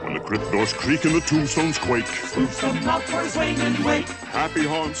When the crypt doors creak and the tombstones quake, spoofs come out for a swing and wake. happy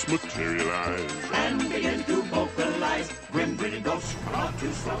haunts materialize. And begin to vocalize. Grim grinning ghosts come out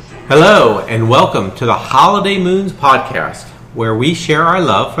to slow. Hello, and welcome to the Holiday Moons podcast, where we share our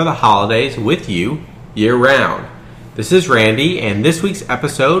love for the holidays with you year-round. This is Randy, and this week's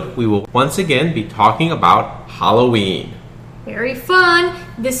episode, we will once again be talking about Halloween. Very fun.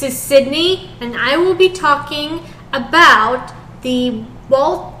 This is Sydney, and I will be talking about the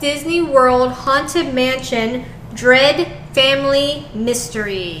Walt Disney World Haunted Mansion Dread Family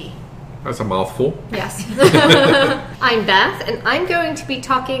Mystery. That's a mouthful. Yes. I'm Beth, and I'm going to be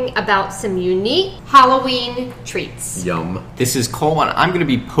talking about some unique Halloween treats. Yum. This is Cole, and I'm going to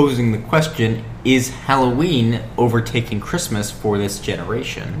be posing the question, is Halloween overtaking Christmas for this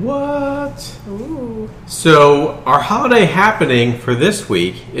generation? What? Ooh. So, our holiday happening for this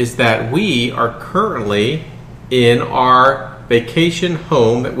week is that we are currently in our vacation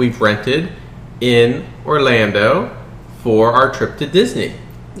home that we've rented in Orlando for our trip to Disney.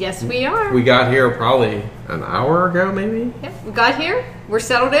 Yes, we are. We got here probably an hour ago, maybe? Yep, we got here. We're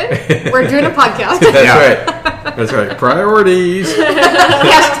settled in. We're doing a podcast. That's right. That's right. Priorities.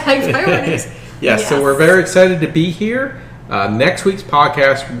 Hashtag priorities. Yes, so we're very excited to be here. Next week's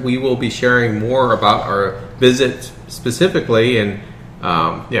podcast, we will be sharing more about our visit specifically, and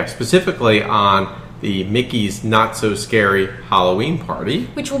specifically on the Mickey's Not So Scary Halloween Party.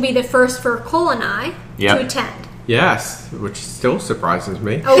 Which will be the first for Cole and I Yep. to attend. Yes, which still surprises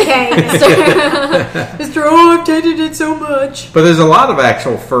me. Okay, Mr. Oh, I've attended it so much. But there's a lot of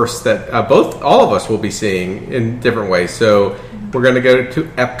actual firsts that all of us will be seeing in different ways. So we're going to go to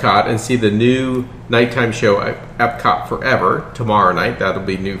Epcot and see the new nighttime show, Epcot Forever, tomorrow night. That'll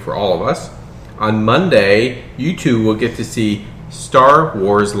be new for all of us. On Monday, you two will get to see Star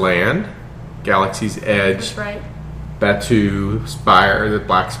Wars Land, Galaxy's Edge, That's right. Batuu, Spire, the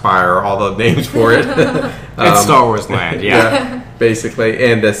Black Spire, all the names for it. It's Star Wars Land, yeah. Basically.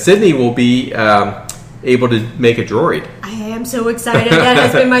 And Sydney will be able to make a droid. I am so excited. That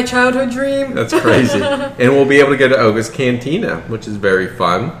has been my childhood dream. That's crazy. And we'll be able to go to Oga's Cantina, which is very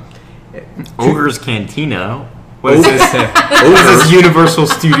fun. Ogre's Cantina. What is this? Is this Universal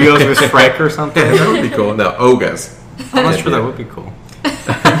Studios with Shrek or something? That would be cool. No, Oga's. I'm not sure that would be cool.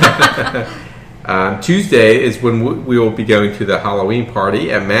 Tuesday is when we will be going to the Halloween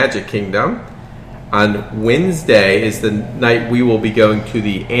party at Magic Kingdom. On Wednesday is the night we will be going to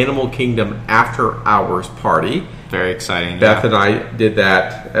the Animal Kingdom After Hours party. Very exciting. Beth and I did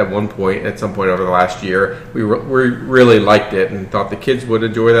that at some point over the last year. We really liked it and thought the kids would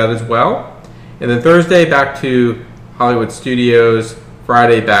enjoy that as well. And then Thursday back to Hollywood Studios,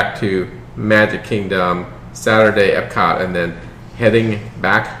 Friday back to Magic Kingdom, Saturday Epcot, and then heading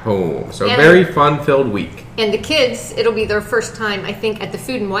back home. So Yeah. very fun-filled week. And the kids, it'll be their first time, I think, at the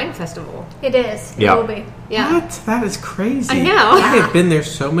Food and Wine Festival. It is. It Yeah. will be. Yeah. What? That is crazy. I know. I have been there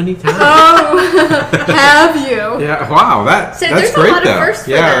so many times. Oh, have you? Yeah, wow, that's there's a great lot of though. firsts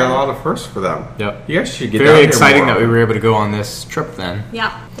for yeah, them. a lot of firsts for them. Yep. You guys should get down Very here exciting more that we often. were able to go on this trip then.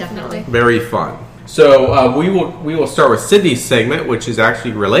 Yeah, definitely. Very fun. So we will start with Sydney's segment, which is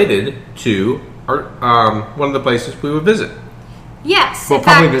actually related to our one of the places we would visit. Yes. We'll in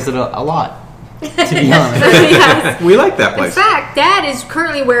probably fact- visit a lot, to be honest. Yes. We like that In place, fact, Dad is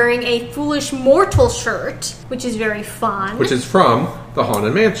currently wearing a Foolish Mortal shirt, which is very fun. which is from the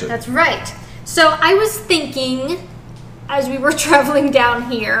Haunted Mansion. That's right. So I was thinking, as we were traveling down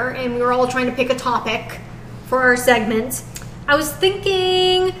here, and we were all trying to pick a topic for our segments, I was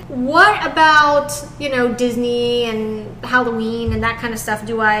thinking, what about, Disney and Halloween and that kind of stuff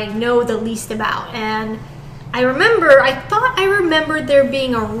do I know the least about? And I thought I remembered there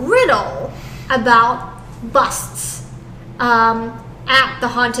being a riddle about busts at the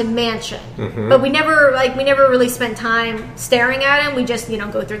Haunted Mansion. Mm-hmm. But we never really spent time staring at them. We just,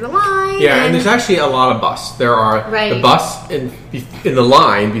 go through the line. Yeah, and there's actually a lot of busts. There are Right. the busts in the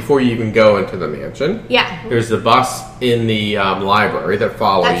line before you even go into the mansion. Yeah. There's the busts in the library that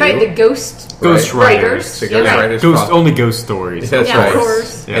follow That's you. right, the ghost Ghost Writers. The Ghost Yeah. Writers Ghost, follow- only ghost stories. That's Yeah, right. of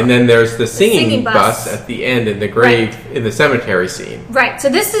course. Yeah. And then there's the singing singing bus bus. at the end in the grave in the cemetery scene. Right, so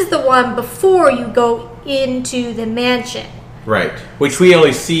this is the one before you go into the mansion. Right. Which we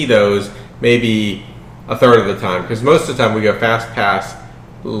only see those maybe a third of the time, because most of the time we go fast past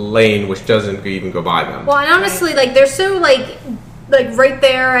lane, which doesn't even go by them. Well, and honestly, they're so right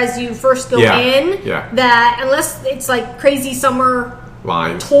there as you first go Yeah, in. yeah. That unless it's crazy summer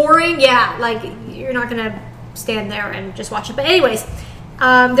Lines. touring, you're not gonna stand there and just watch it. But anyways,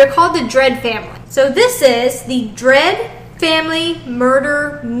 they're called the Dread Family. So this is the Dread Family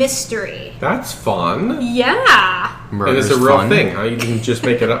Murder Mystery. That's fun. Yeah. And Murder's it's a real fun. thing, huh? You didn't just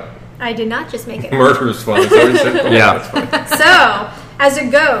make it up. I did not just make it. Murder is fun. It's already simple. Yeah. That's fine. So, as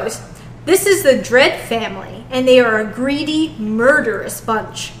it goes, this is the Dread family, and they are a greedy, murderous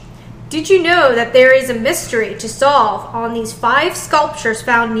bunch. Did you know that there is a mystery to solve on these 5 sculptures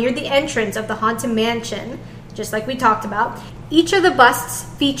found near the entrance of the Haunted Mansion, just like we talked about? Each of the busts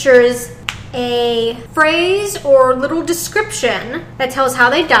features a phrase or little description that tells how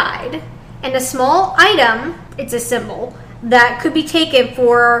they died, and a small item, it's a symbol, that could be taken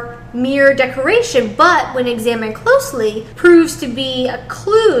for mere decoration, but when examined closely, proves to be a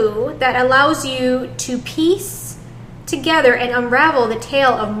clue that allows you to piece together and unravel the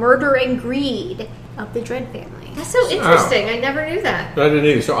tale of murder and greed of the Dread family. That's so interesting. I never knew that. I didn't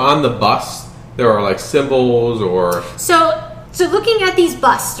either. So on the bust, there are like symbols or... So looking at these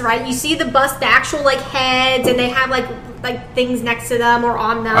busts, right? You see the bust, the actual like heads, and they have like things next to them or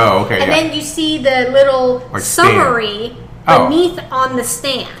on them. Oh, okay, And yeah. then you see the little Like summary Oh. beneath on the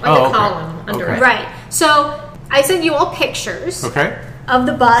stand. Like Oh, a okay. column under Okay. it. Right. So I sent you all pictures Okay. of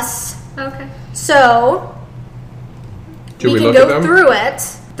the busts. Okay. So Should we can look at go them?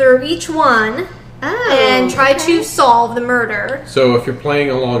 through each one, Oh, and try okay. to solve the murder. So if you're playing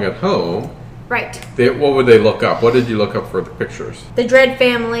along at home, Right. what would they look up? What did you look up for the pictures? The Dread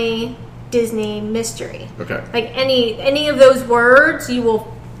family Disney mystery. Okay. Like any of those words, you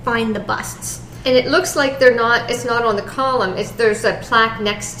will find the busts. And it looks like it's not on the column. There's a plaque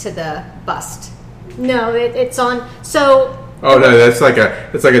next to the bust. No, it's on. So Oh no, it's like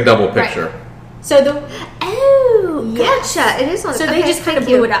a double picture. so the Oh, Yes. gotcha. It is on. so okay, they just kind of thank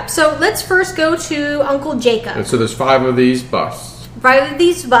blew you. it up. So let's first go to Uncle Jacob. And so there's 5 of these busts. 5 of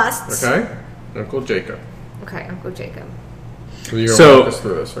these busts. Okay. Uncle Jacob. Okay, Uncle Jacob. So you're So, gonna walk us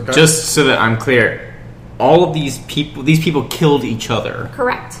through this, okay? Just so that I'm clear, all of these people killed each other.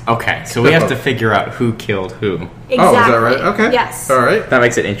 Correct. Okay, so we have to figure out who killed who. Exactly. Oh, is that right? Okay. Yes. All right. That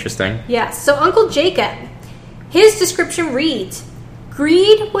makes it interesting. Yes. So Uncle Jacob, his description reads,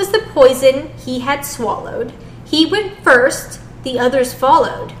 "Greed was the poison he had swallowed. He went first, the others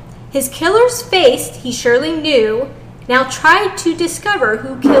followed. His killer's face he surely knew, now tried to discover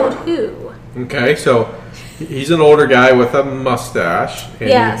who killed who." Okay, so he's an older guy with a mustache, and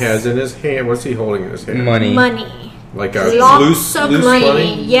Yes. he has in his hand. What's he holding in his hand? Money. Money. Like a Lots loose of money.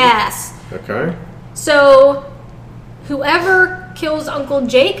 money. Yes. Okay. So whoever kills Uncle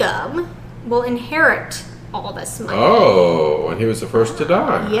Jacob will inherit all this money. Oh, and he was the first to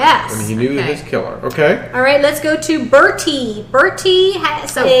die. Yes. And he knew Okay. his killer. Okay. All right, let's go to Bertie. Bertie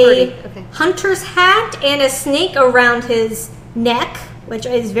has Oh, a Bertie, okay. hunter's hat and a snake around his neck, which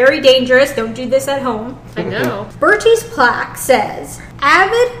is very dangerous. Don't do this at home. I know. Bertie's plaque says,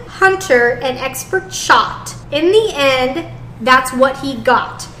 "Avid hunter and expert shot. In the end, that's what he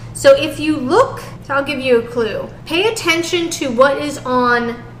got." So if you look, I'll give you a clue. Pay attention to what is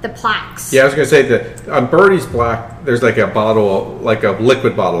on the plaques. Yeah, I was going to say that on Birdie's black, there's like a bottle, like a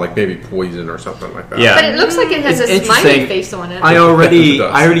liquid bottle, like maybe poison or something like that. Yeah. But it looks like it has It's a smiley interesting. face on it. I It already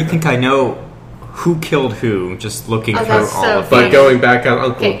does. think I know who killed who, just looking Oh, through that's all so of But them. going back on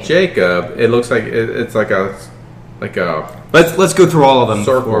Uncle Okay. Jacob, it looks like it's like a Let's go through all of them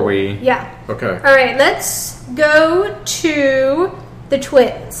Circle. before we. Yeah. okay. All right, let's go to the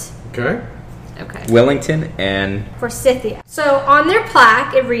twins. Okay. Okay. Wellington and For Scythia. So on their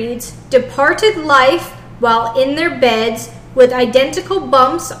plaque, it reads, "Departed life while in their beds with identical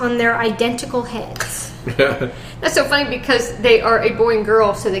bumps on their identical heads." That's so funny because they are a boy and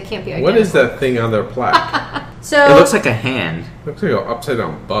girl, so they can't be identical. What is that thing on their plaque? So it looks like a hand. Looks like an upside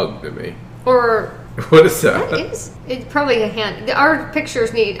down bug to me. Or What is that? it's probably a hand. Our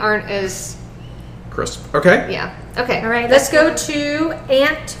pictures aren't as Crisp. Okay. yeah. Okay. all right, let's go to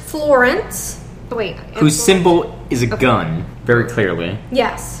Aunt Florence. Wait. Whose symbol is a gun, very clearly.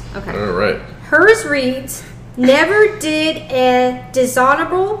 Yes. Okay. All right. Hers reads, "Never did a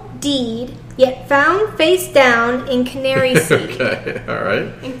dishonorable deed, yet found face down in canary seed." Okay. All right.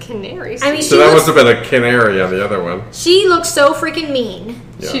 And canaries. I mean, So she that looks, must have been a canary on the other one. she looks so freaking mean.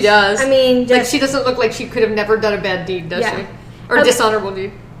 Yes. she does. I mean, like just, she doesn't look like she could have never done a bad deed, does Yeah. she? Or Okay. dishonorable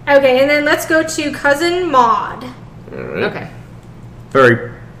deed. okay, and then let's go to Cousin Maud, All right. Okay.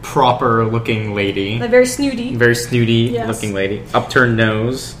 Very proper looking lady. a very snooty. Very snooty Yes. looking lady. Upturned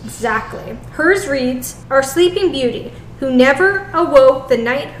nose. Exactly. Hers reads, "Our sleeping beauty, who never awoke the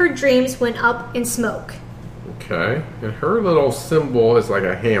night her dreams went up in smoke." Okay. And her little symbol is like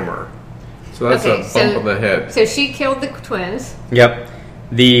a hammer. So that's Okay, a so- bump on the head. So she killed the twins. Yep.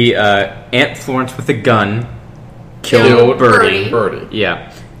 The Aunt Florence with a gun killed Killed Bertie. Birdie.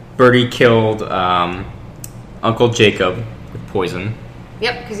 Yeah. Bertie killed Uncle Jacob with poison.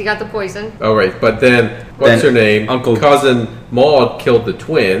 Yep, because he got the poison. Oh, right. But then what's her name? Uncle- Cousin Maud killed the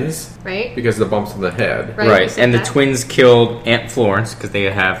twins Right? because of the bumps on the head. Right. Right, said and the that. twins killed Aunt Florence because they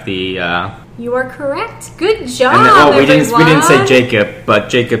have the. You are correct. Good job, And then, we didn't say everyone. Jacob, but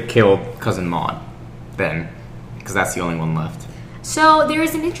Jacob killed Cousin Maud then, because that's the only one left. So there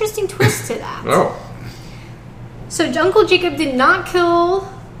is an interesting twist to that. Oh, So Uncle Jacob did not kill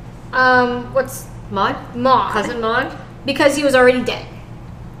what's Maud? Maud Cousin Maud? because he was already dead.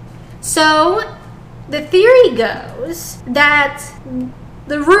 So the theory goes that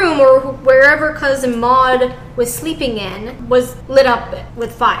the room or wherever Cousin Maud was sleeping in was lit up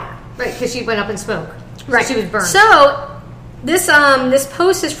with fire. Right, because she went up in smoke. Right. So she was burned. So this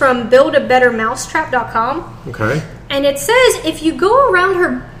post is from buildabettermousetrap.com. okay. And it says if you go around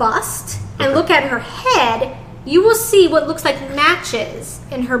her bust and look at her head, you will see what looks like matches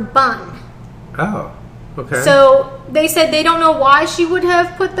in her bun. Oh, okay. So they said they don't know why she would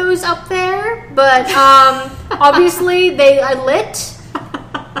have put those up there, but obviously they lit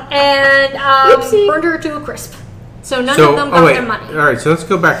and burned her to a crisp. So none of them got their money. All right, so let's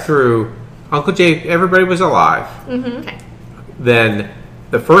go back through. Uncle Jake, everybody was alive. Okay. Then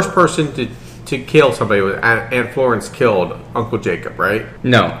the first person to kill somebody was Aunt Florence killed Uncle Jacob, right?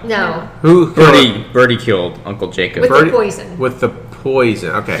 No. No. Who Birdie killed Uncle Jacob. With the poison. With the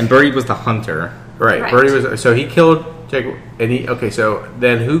poison. Okay. And Birdie was the hunter. Right. Right. Birdie was so he killed Jacob and so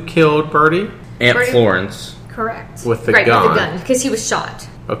then who killed Birdie? Aunt Birdie- Florence. Correct. With the Right, gun. with the gun, because he was shot.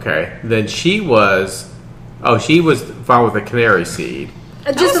 Okay. Then she was found with a canary seed.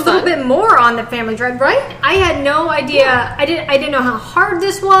 Just was a little fun. bit more on the family dread, right? I had no idea. I didn't know how hard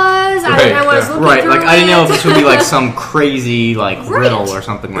this was. I didn't know what I was looking Right, through like I didn't know it. if this would be like some crazy like Right. riddle or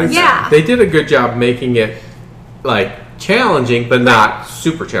something like Yeah. They did a good job making it like challenging, but not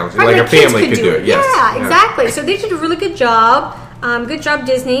super challenging. Right, Like a kids family could do it. Yes. Yeah, exactly. So they did a really good job. Good job,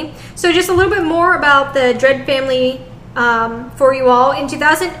 Disney. So just a little bit more about the Dread family for you all. In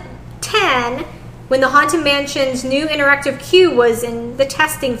 2010, when the Haunted Mansion's new interactive queue was in the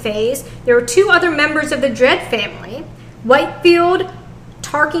testing phase, there were two other members of the Dread family, Whitefield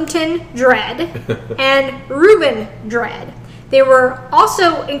Tarkington Dread and Reuben Dread. They were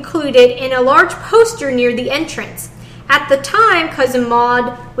also included in a large poster near the entrance. At the time, Cousin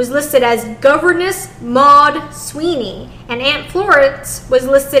Maud was listed as Governess Maud Sweeney, and Aunt Florence was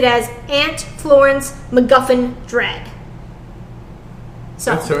listed as Aunt Florence MacGuffin Dread.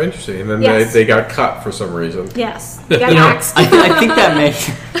 So, That's so interesting. And then Yes. they got cut for some reason. yes, they got You know, axed. I think that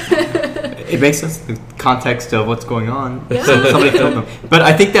makes sense in the context of what's going on. Yeah. So somebody killed them. But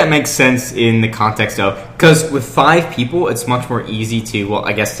I think that makes sense in the context of because with 5 people, it's much more easy to. Well,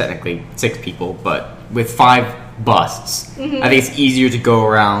 I guess technically 6 people, but with 5 busts, I think it's easier to go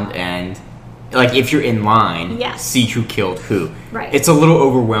around and. Like if you're in line, Yes. see who killed who. Right. It's a little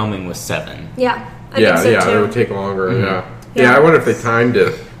overwhelming with 7. Yeah, I think so Yeah, too. it would take longer. Yeah. Yeah. I wonder if they timed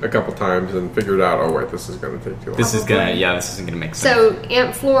it a couple times and figured out, oh wait, this is going to take too long. This isn't gonna make sense. So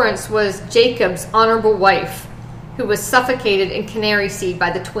Aunt Florence was Jacob's honorable wife, who was suffocated in canary seed by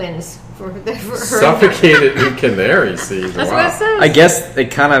the twins for her. Suffocated in canary seeds. That's Wow. what it says. I guess they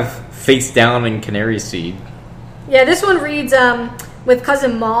kind of face down in canary seed. Yeah, this one reads with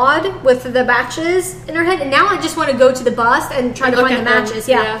Cousin Maud with the matches in her head, and now I just want to go to the bust and try And to look find the at them, matches.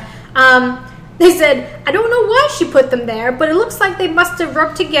 Yeah. They said, I don't know why she put them there, but it looks like they must have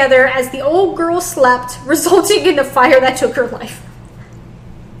rubbed together as the old girl slept, resulting in the fire that took her life.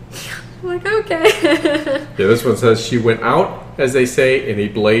 I'm like, okay. Yeah, this one says she went out, as they say, in a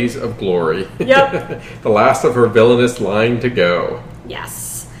blaze of glory. Yep. The last of her villainous line to go.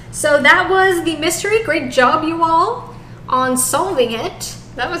 Yes. So that was the mystery. Great job, you all, on solving it.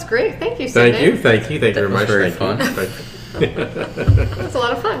 That was great. Thank you, Sydney. Thank you very was much. very Thank you. fun. Thank you. That was a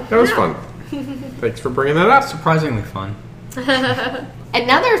lot of fun. That was fun. Thanks for bringing that up. Surprisingly fun.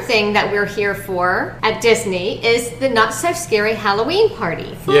 Another thing that we're here for at Disney is the Not So Scary Halloween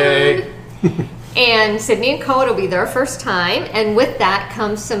party. Yay. And Sydney and Cole will be their first time, and with that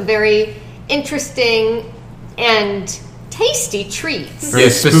comes some very interesting and tasty treats. Very Yeah,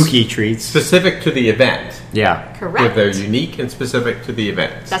 spooky treats. Specific to the event. Yeah. Correct. They're unique and specific to the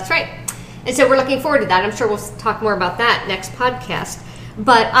event. That's right. And so we're looking forward to that. I'm sure we'll talk more about that next podcast.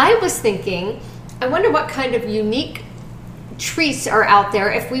 But I was thinking, I wonder what kind of unique treats are out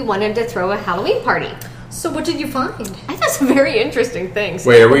there if we wanted to throw a Halloween party. So what did you find? I thought some very interesting things.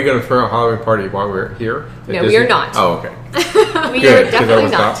 Wait, are we going to throw a Halloween party while we're here? at No, we Disney? are not. Oh, okay. We are Good, because I definitely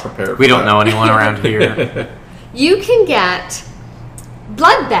was not. not prepared. We for don't know anyone around here. You can get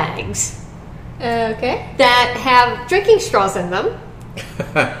blood bags Okay. that have drinking straws in them.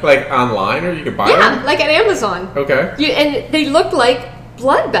 that. Like online, or you can buy Yeah, them? like at Amazon. Okay. And they look like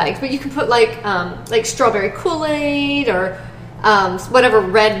blood bags, but you can put like strawberry Kool-Aid or whatever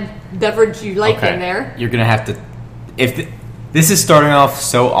red beverage you like in there. You're gonna have to. This is starting off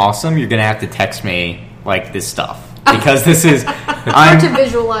so awesome, you're gonna have to text me like this stuff because this is. Hard to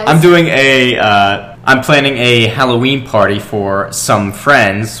visualize. I'm planning a Halloween party for some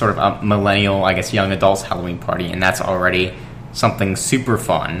friends, sort of a millennial, I guess, young adults Halloween party, and that's already something super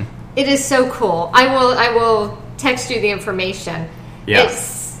fun. It is so cool. I will text you the information. Yeah.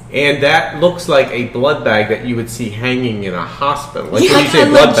 And that looks like a blood bag that you would see hanging in a hospital. Like when Like you say a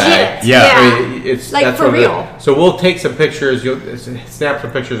blood legit. bag, Yeah. I mean, it's Like that's for what it is. real. So we'll take some pictures. You'll snap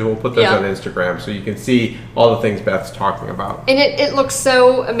some pictures, and we'll put those Yeah. on Instagram so you can see all the things Beth's talking about. And it looks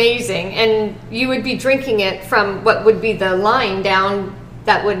so amazing. And you would be drinking it from what would be the line down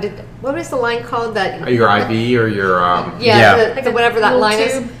that would... What is the line called? That Your IV or your Yeah. the whatever that little line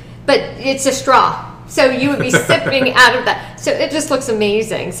is. tube. But it's a straw. So you would be sipping out of that. So it just looks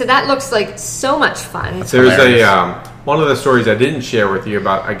amazing. So that looks like so much fun. There's hilarious. one of the stories I didn't share with you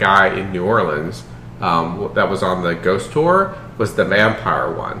about a guy in New Orleans that was on the ghost tour was the vampire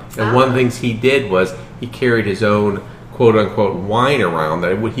one. And one of the things he did was he carried his own quote unquote wine around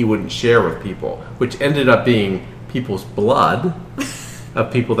that he wouldn't share with people, which ended up being people's blood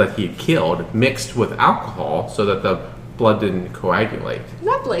of people that he had killed mixed with alcohol so that the blood didn't coagulate.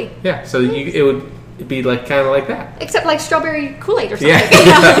 Lovely. Yeah, so it would be like kind of like that. Except like strawberry Kool-Aid or something.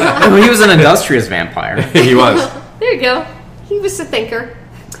 Yeah, Well, he was an industrious vampire. he was. There you go. He was a thinker.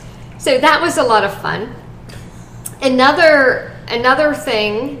 So that was a lot of fun. Another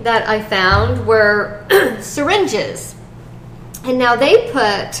thing that I found were syringes. And now they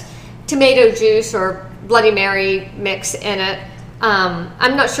put tomato juice or Bloody Mary mix in it.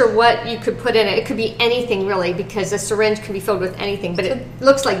 I'm not sure what you could put in it. It could be anything really because a syringe can be filled with anything, but it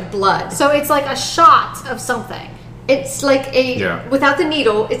looks like blood. So it's like a shot of something. It's like Yeah. without the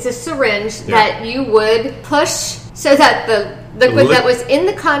needle, it's a syringe Yeah. that you would push so that the liquid that was in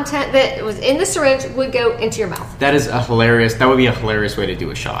the content that was in the syringe would go into your mouth. That would be a hilarious way to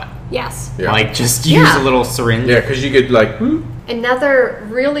do a shot. Yes. Yeah. Like, just use Yeah. a little syringe. Yeah, because you could like, Another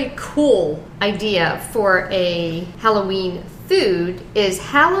really cool idea for a Halloween food is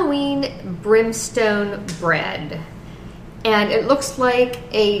Halloween brimstone bread. And it looks like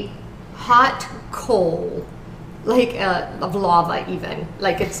a hot coal, like of lava even.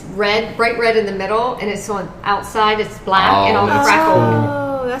 Like it's red, bright red in the middle, and it's on outside it's black Oh, and all that's crackled.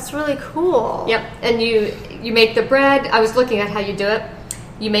 Oh, that's really cool. Yep, and you make the bread. I was looking at how you do it.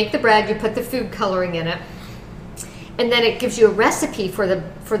 You make the bread, you put the food coloring in it, and then it gives you a recipe for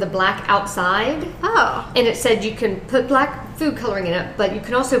the black outside. Oh. And it said you can put black food coloring in it, but you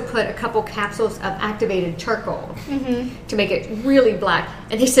can also put a couple capsules of activated charcoal to make it really black.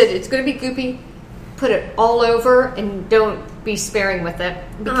 And he said it's going to be goopy. Put it all over and don't be sparing with it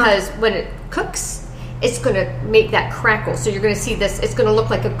because when it cooks, it's going to make that crackle. So you're going to see this. It's going to look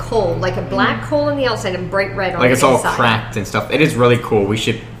like a coal, like a black coal on the outside and bright red on Like the it's all inside. cracked and stuff. It is really cool. We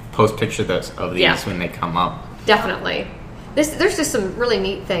should post pictures of these Yeah. when they come up. Definitely. There's just some really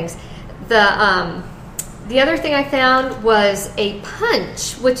neat things. The other thing I found was a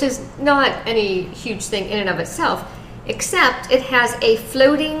punch, which is not any huge thing in and of itself, except it has a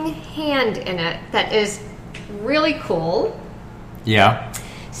floating hand in it that is really cool. Yeah.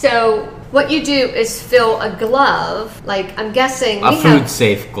 So what you do is fill a glove, like I'm guessing A we food have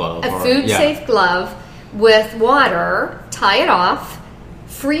safe glove. a food safe glove with water, tie it off,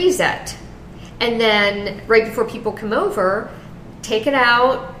 freeze it, and then right before people come over, take it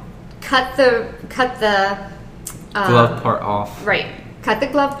out, cut the glove part off. right, cut the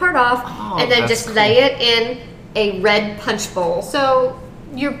glove part off, Oh, and then that's just cool. lay it in a red punch bowl. So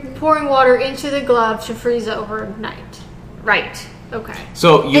you're pouring water into the glove to freeze it overnight. Right. Okay.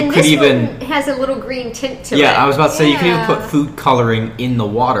 So you And could this even. one has a little green tint to it. Yeah, I was about to say you could even Yeah. put food coloring in the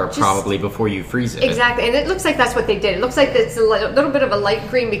water probably before you freeze it. Exactly, and it looks like that's what they did. It looks like it's a little bit of a light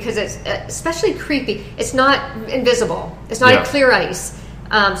green because it's especially creepy. It's not invisible. It's not Yeah. a clear ice.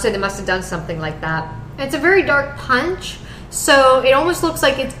 So they must have done something like that. It's a very dark punch, so it almost looks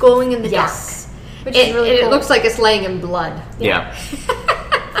like it's glowing in the Yes. dark, which is really and cool. it looks like it's laying in blood. Yeah.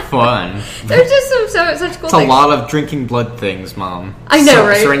 Fun. There's just such cool It's a things. lot of drinking blood things, Mom. I know,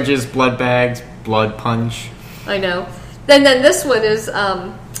 right? Syringes, blood bags, blood punch. I know. Then this one is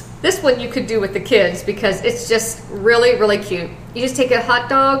this one you could do with the kids because it's just really, really cute. You just take a hot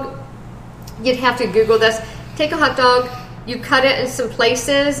dog. You'd have to Google this. Take a hot dog. You cut it in some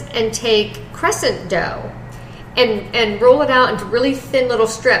places and take crescent dough and roll it out into really thin little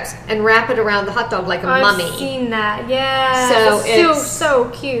strips and wrap it around the hot dog like a I've mummy. seen that. Yeah. So it's it's- so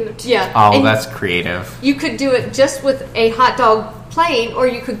cute. Yeah. Oh, And that's creative. you could do it just with a hot dog plain, or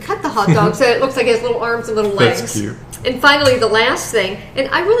you could cut the hot dog so it looks like it has little arms and little legs. That's cute. And finally, the last thing, and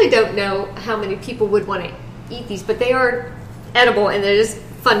I really don't know how many people would want to eat these, but they are edible and they're just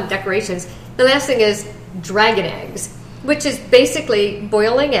fun decorations. The last thing is dragon eggs, which is basically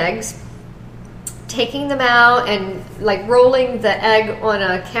boiling eggs, taking them out and like rolling the egg on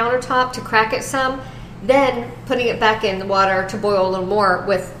a countertop to crack it some, then putting it back in the water to boil a little more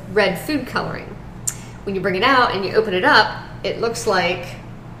with red food coloring. When you bring it out and you open it up, it looks like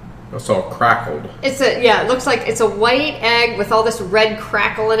It's all crackled. it looks like it's a white egg with all this red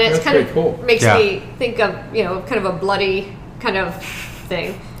crackle in it. That's It's kind pretty of cool. makes Yeah. me think of, kind of a bloody kind of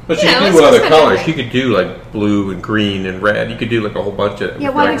thing. But you know, could it's do other kind of colors. like- You could do like blue and green and red. You could do like a whole bunch of. Yeah,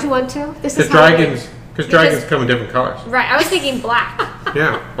 why would you want to? This Because is how dragons. Because dragons come in different colors. Right, I was thinking black.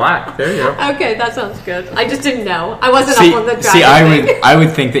 Yeah, black. There you go. Okay, that sounds good. I just didn't know. I wasn't See, up on the dragon see, I thing.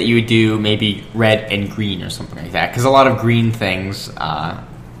 would think that you would do maybe red and green or something like that, because a lot of green things,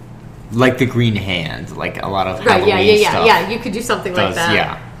 like the green hand, like a lot of Right, Halloween stuff yeah. You could do something like does, that.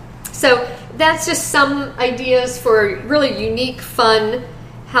 yeah. So that's just some ideas for really unique, fun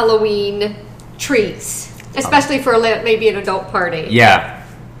Halloween treats, especially for maybe an adult party. Yeah.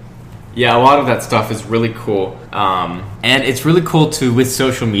 Yeah, a lot of that stuff is really cool. And it's really cool to, with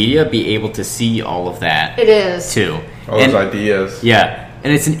social media, be able to see all of that It is. too. All And- those ideas. Yeah,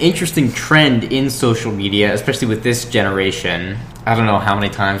 and it's an interesting trend in social media, especially with this generation. I don't know how many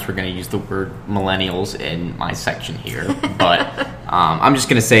times we're going to use the word millennials in my section here, but I'm just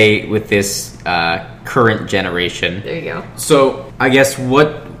going to say with this current generation. There you go. So I guess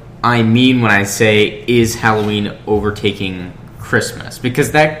what I mean when I say is Halloween overtaking Christmas,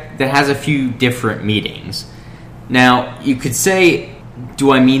 because that has a few different meanings. Now, you could say,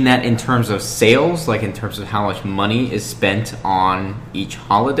 do I mean that in terms of sales, like in terms of how much money is spent on each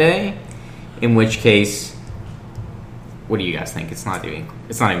holiday? In which case, what do you guys think? It's not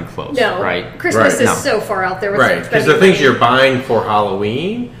even close, No, right? Christmas Right. is No. so far out there. With Right, because spending the things money. you're buying for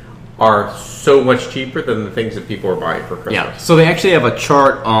Halloween are so much cheaper than the things that people are buying for Christmas. Yeah. So they actually have a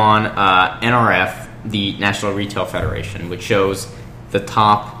chart on NRF, the National Retail Federation, which shows the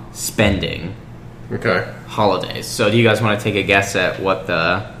top spending Okay. holidays. So do you guys want to take a guess at what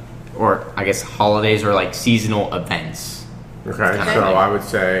or I guess holidays or like seasonal events? Okay. So I would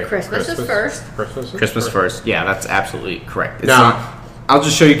say Christmas is first. Christmas first. Yeah, that's absolutely correct. It's No. not, I'll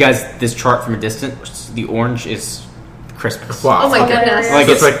just show you guys this chart from a distance. The orange is Christmas. Wow. Oh my goodness. Like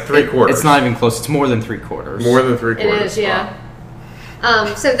it's like three-quarters. It's not even close. It's more than 3/4. More than It three-quarters. is, yeah.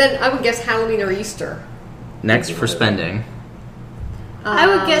 So then I would guess Halloween or Easter. Next for spending. I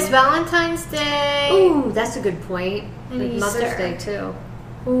would guess Valentine's Day. Ooh, that's a good point. And Like Mother's Easter. Day too.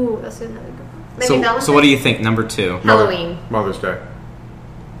 Ooh, that's another good one. Maybe So Valentine's. what do you think? Number 2. Halloween. Mother's Day.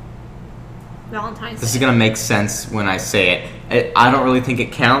 Valentine's This Day. is gonna make sense when I say it. I don't really think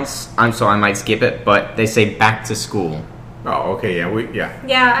it counts. So I might skip it. But they say back to school. Oh, okay. Yeah.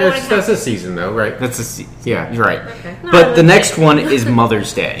 Yeah, I That's, want to that's a season, though, right? Yeah, you're right. Okay. But the next one is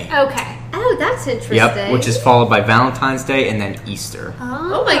Mother's Day. Okay. Oh, that's interesting. Yep, which is followed by Valentine's Day and then Easter.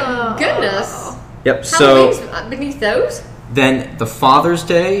 Oh my goodness. Yep. So Halloween's beneath those? then the Father's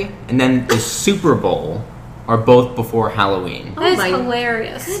Day and then the Super Bowl are both before Halloween. That is my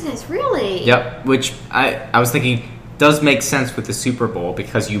hilarious. Goodness, really? Yep. Which I was thinking does make sense with the Super Bowl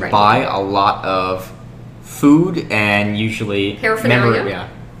because you Right. buy a lot of food and usually Paraphernalia.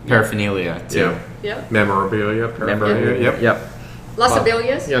 paraphernalia too. Yeah. Yep. Memorabilia. Paraphernalia. Yep. Yep. Lots of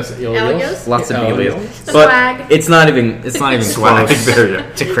billions? Yes. Alias? Lots of Alias. alias. The But swag. it's not even Swag. close There, yeah.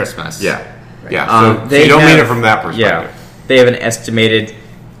 to Christmas. Yeah. Yeah. So They you don't mean have- it from that perspective. Yeah, they have an estimated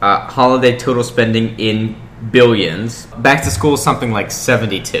holiday total spending in billions. Back to school is something like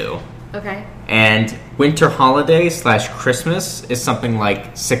 72, Okay. and winter holiday / Christmas is something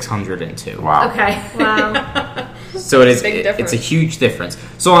like 602. Wow. Okay. Wow. So it is. Big It's difference. a huge difference.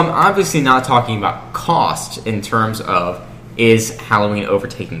 So I'm obviously not talking about cost in terms of is Halloween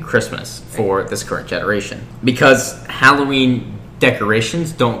overtaking Christmas for this current generation, because Halloween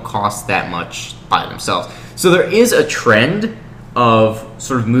decorations don't cost that much by themselves. So there is a trend of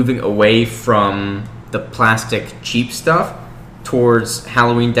sort of moving away from the plastic cheap stuff towards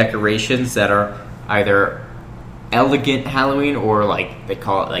Halloween decorations that are either elegant Halloween or like they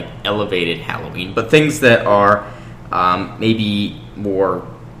call it like elevated Halloween, but things that are maybe more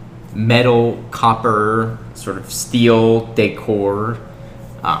metal, copper, sort of steel decor,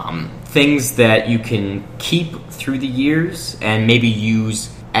 things that you can keep through the years and maybe use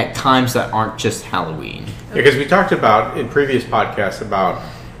at times that aren't just Halloween. Because we talked about in previous podcasts about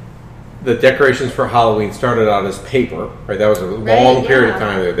the decorations for Halloween started out as paper, right? That was a long period of yeah.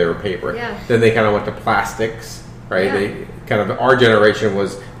 time that they were paper. Yeah. Then they kind of went to plastics, right? Yeah. kind of our generation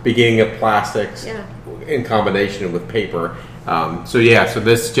was beginning of plastics Yeah. in combination with paper. So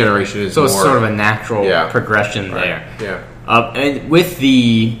this generation is So more, it's sort of a natural Yeah. progression right, there. Yeah. And with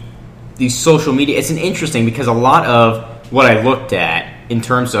the social media, it's an interesting because a lot of what I looked at in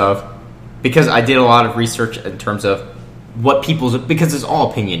terms of, because I did a lot of research in terms of what because it's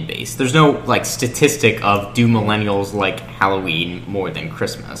all opinion based. There's no like statistic of do millennials like Halloween more than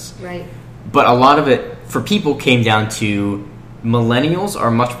Christmas. Right. But a lot of it for people came down to millennials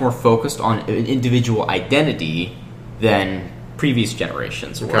are much more focused on individual identity than previous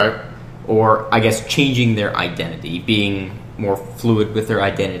generations were. Okay. Or I guess changing their identity, being more fluid with their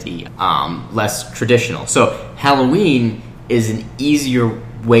identity, less traditional. So Halloween is an easier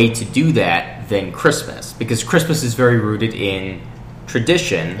way to do that than Christmas, because Christmas is very rooted in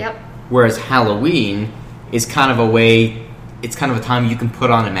tradition, Yep. whereas Halloween is kind of a way, it's kind of a time you can put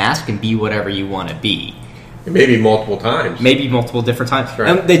on a mask and be whatever you want to be. Maybe multiple times. Maybe multiple different times. Right.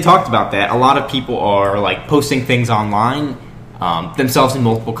 And they talked about that. A lot of people are like posting things online themselves in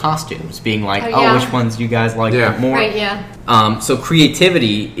multiple costumes, being like, Oh, yeah. which ones do you guys like Yeah. more? Right, yeah. So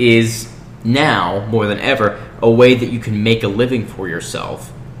creativity is now, more than ever, a way that you can make a living for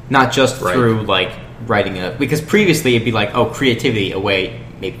yourself. Not just Right. through like writing because previously it'd be like, creativity, a way,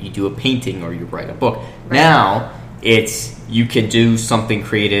 maybe you do a painting or you write a book. Right. Now it's, you can do something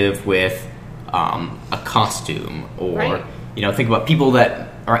creative with a costume, or Right. think about people that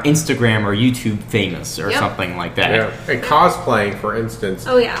are Instagram or YouTube famous or Yep. something like that. Yeah. And cosplaying, for instance,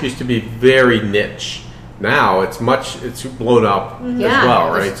 Oh, yeah. used to be very niche. Now it's blown up as Yeah. well,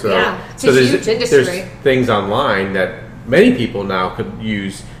 right? It's- yeah. It's a there's, huge industry. there's things online that many people now could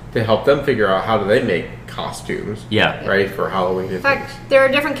use to help them figure out how do they make costumes, Yeah. right, for Halloween. In fact, there are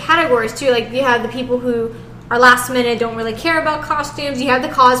different categories too. Like you have the people who are last minute, don't really care about costumes. You have the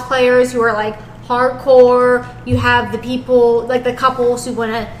cosplayers who are like hardcore. You have the people, like the couples who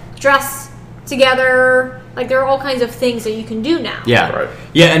want to dress together. Like there are all kinds of things that you can do now. Yeah. Right.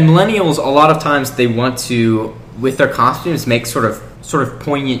 Yeah, and millennials, a lot of times they want to, with their costumes, make sort of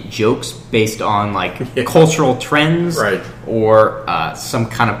poignant jokes based on like cultural trends, Right. or some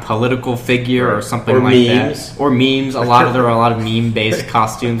kind of political figure or Right. something Or like memes. that, or memes. There are a lot of meme based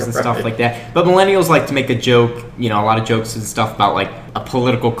costumes and stuff Right. like that. But millennials like to make a joke, a lot of jokes and stuff about like a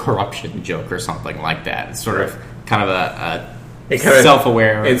political corruption joke or something like that. It's sort of kind of a And kind of-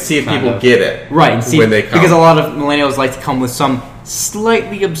 self-aware, and see if kind people of- get it, right? And see, when they come. because a lot of millennials like to come with some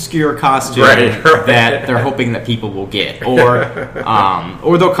slightly obscure costume Right. that they're hoping that people will get, or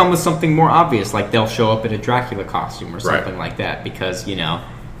they'll come with something more obvious, like they'll show up in a Dracula costume or something like that, because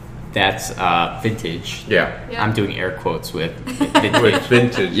that's vintage. Yeah. Yeah. I'm doing air quotes with vintage. With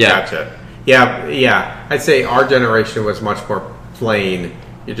vintage, Yeah. gotcha. Yeah. I'd say our generation was much more plain.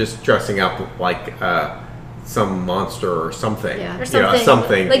 You're just dressing up like some monster or something. Yeah. Or something.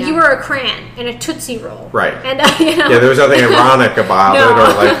 something. Like Yeah. you were a crayon in a Tootsie Roll. Right. And Yeah, there was nothing ironic about No. it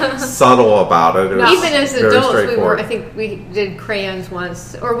or like subtle about it. It was Even as very adults, straightforward. I think we did crayons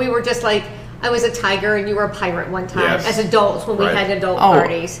once, or we were just like, I was a tiger and you were a pirate one time. Yes. As adults, when we Right. had adult Oh,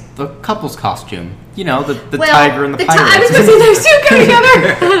 parties. the couple's costume. The Well, tiger and the pirate. I was going to say those two go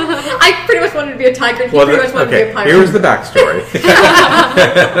together. I pretty much wanted to be a tiger, and he pretty much wanted to be a pirate. here's the backstory.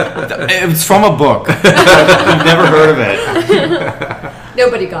 It's from a book. You've never heard of it.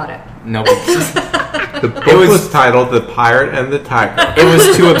 Nobody got it. No, The book was- was titled "The Pirate and the Tiger." it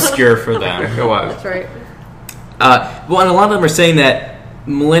was too obscure for them. It was. That's right. Well, and a lot of them are saying that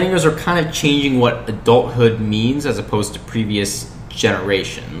millennials are kind of changing what adulthood means as opposed to previous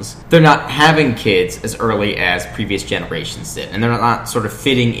generations. They're not having kids as early as previous generations did, and they're not sort of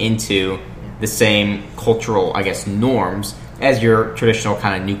fitting into the same cultural, I guess, norms as your traditional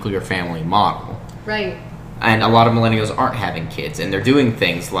kind of nuclear family model. Right. And a lot of millennials aren't having kids, and they're doing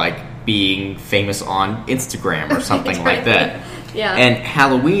things like being famous on Instagram or something like Right. that. Yeah. And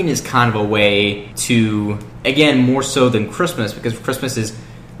Halloween is kind of a way to, again, more so than Christmas, because Christmas is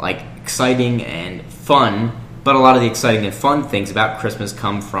like exciting and fun, but a lot of the exciting and fun things about Christmas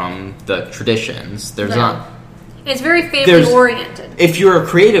come from the traditions. There's Yeah. not. It's very family There's- oriented. If you're a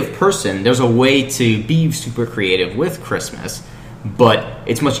creative person, there's a way to be super creative with Christmas, but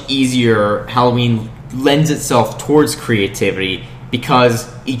it's much easier. Halloween lends itself towards creativity because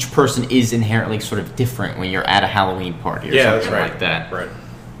each person is inherently sort of different when you're at a Halloween party or Yeah, something that's right. like that. Right.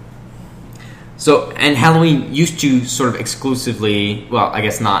 So, and Halloween used to sort of exclusively, well, I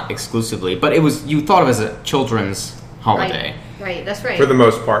guess not exclusively, but it was, you thought of as a children's holiday. Right. That's right. For the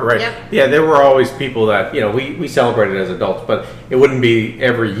most part, right? Yep. Yeah, there were always people that we celebrated as adults, but it wouldn't be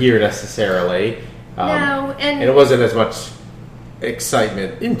every year necessarily. No, and- it wasn't as much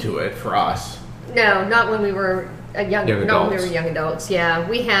excitement into it for us. No, not when we were a young Young no, we adults. were young adults. Yeah,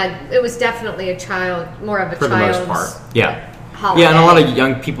 it was definitely more of a For the child's most part. Yeah. holiday. Yeah, and a lot of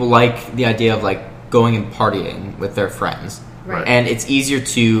young people like the idea of like going and partying with their friends. Right. And it's easier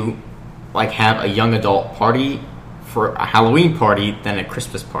to like have a young adult party for a Halloween party than a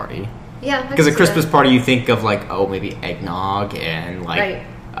Christmas party. Yeah, I Because a can see Christmas that. party you think of like, oh, maybe eggnog and like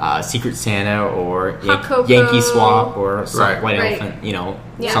Secret Santa or Hot cocoa. Yankee Swap or some Right. White Right. Elephant,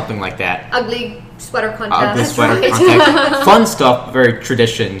 Yeah. something like that. Ugly sweater contest. Ugly sweater right. contest. Fun stuff, very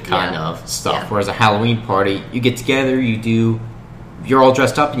tradition kind Yeah. of stuff. Yeah. Whereas a Halloween party, you get together, you're all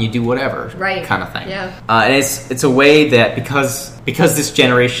dressed up and you do whatever, Right. kind of thing. Yeah. And it's a way that because this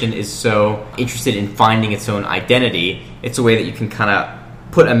generation is so interested in finding its own identity, it's a way that you can kind of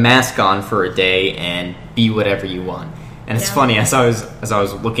put a mask on for a day and be whatever you want. And it's Yeah. funny, as I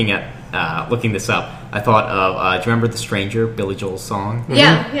was looking this up, I thought of do you remember The Stranger, Billy Joel's song?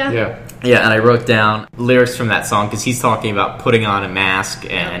 Yeah. Yeah. Yeah, and I wrote down lyrics from that song because he's talking about putting on a mask,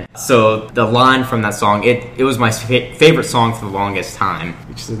 and so the line from that song, it was my favorite song for the longest time,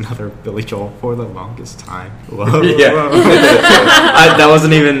 which is another Billy Joel, For the Longest Time. Whoa, Yeah. whoa. That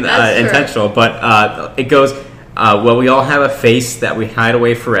wasn't even That's true. intentional, but it goes, well, we all have a face that we hide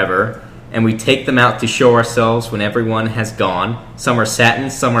away forever, and we take them out to show ourselves when everyone has gone. Some are satin,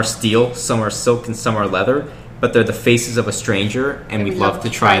 some are steel, some are silk, and some are leather. But they're the faces of a stranger, and we'd love to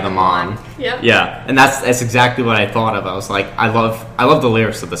try them on. Yeah. Yeah, and that's exactly what I thought of. I was like, I love the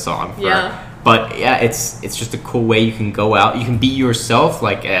lyrics of the song. Yeah. But yeah, it's just a cool way you can go out. You can be yourself,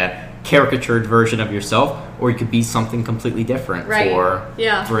 like a caricatured version of yourself, or you could be something completely different Right. for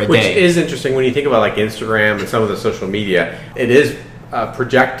Yeah. a Which day. is interesting when you think about like Instagram and some of the social media. It is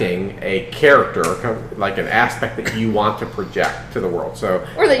projecting a character, kind of like an aspect that you want to project to the world. So,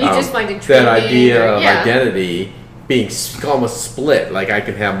 Or that you just find that intriguing, idea or- of yeah. identity being almost split. Like I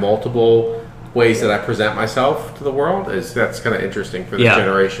can have multiple ways that I present myself to the world. That's kind of interesting for this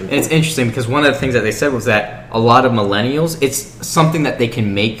generation. And it's interesting because one of the things that they said was that a lot of millennials, it's something that they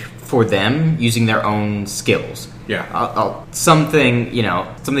can make for them using their own skills. Yeah. Something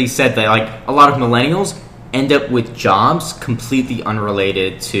said that like a lot of millennials end up with jobs completely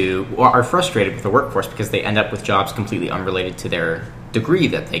unrelated to, or are frustrated with the workforce because they end up with jobs completely unrelated to their degree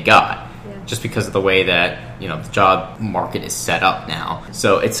that they got. Just because of the way that the job market is set up now.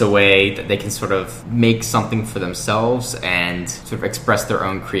 So it's a way that they can sort of make something for themselves and sort of express their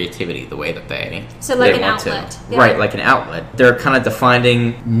own creativity the way that they So like they an want to. outlet. Yeah. Right, like an outlet. They're kind of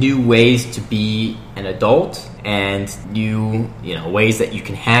defining new ways to be an adult and new ways that you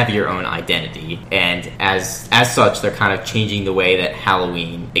can have your own identity. And as such, they're kind of changing the way that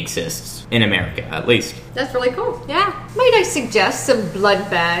Halloween exists in America, at least. That's really cool. Yeah. Might I suggest some blood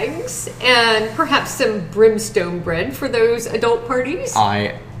bags and perhaps some brimstone bread for those adult parties?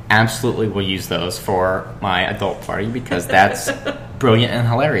 I absolutely will use those for my adult party because that's brilliant and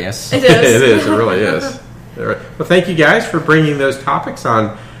hilarious. It It is. is. It really is. Well, thank you guys for bringing those topics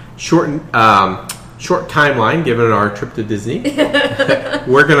on short timeline, given our trip to Disney.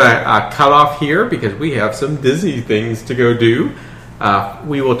 We're gonna cut off here because we have some Disney things to go do.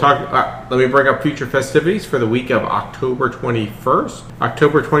 We will talk. Let me bring up future festivities for the week of October 21st.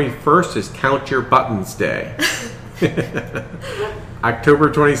 October 21st is Count Your Buttons Day. October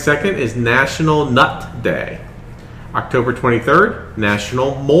 22nd is National Nut Day. October 23rd,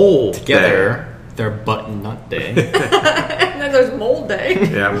 National Mole Day. Together, they're button nut day. And then there's mold day.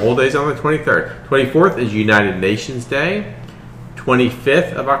 Yeah, Mole Day's on the 23rd. 24th is United Nations Day.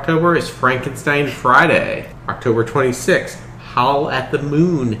 25th of October is Frankenstein Friday. October 26th, Howl at the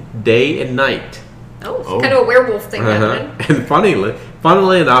Moon Day and Night. Oh, kind of a werewolf thing happening. And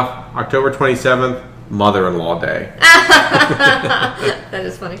funnily enough, October 27th, Mother-in-Law Day. That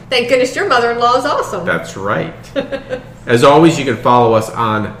is funny. Thank goodness your mother-in-law is awesome. That's right. As always, you can follow us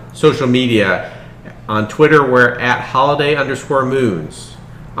on social media. On Twitter, we're at holiday_moons.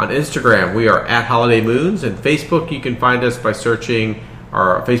 On Instagram, we are at Holiday Moons. And Facebook, you can find us by searching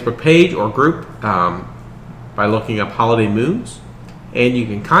our Facebook page or group by looking up Holiday Moons. And you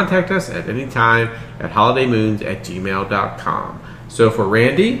can contact us at any time at holidaymoons@gmail.com. So for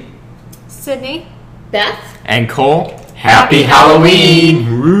Randy, Sydney. Beth? And Cole, happy Halloween!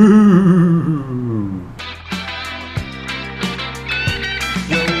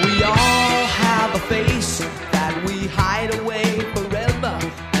 Well, we all have a face that we hide away forever,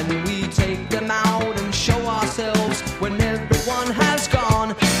 and we take them out and show ourselves when everyone has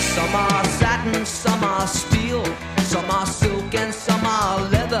gone. Some are satin, some are steel, some are silk, and some are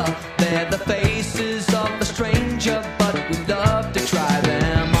leather. They're the faces of the stranger, but we love to try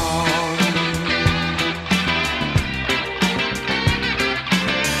them on.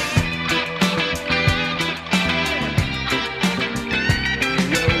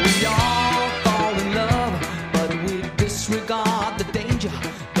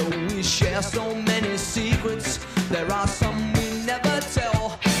 are so many secrets. There are some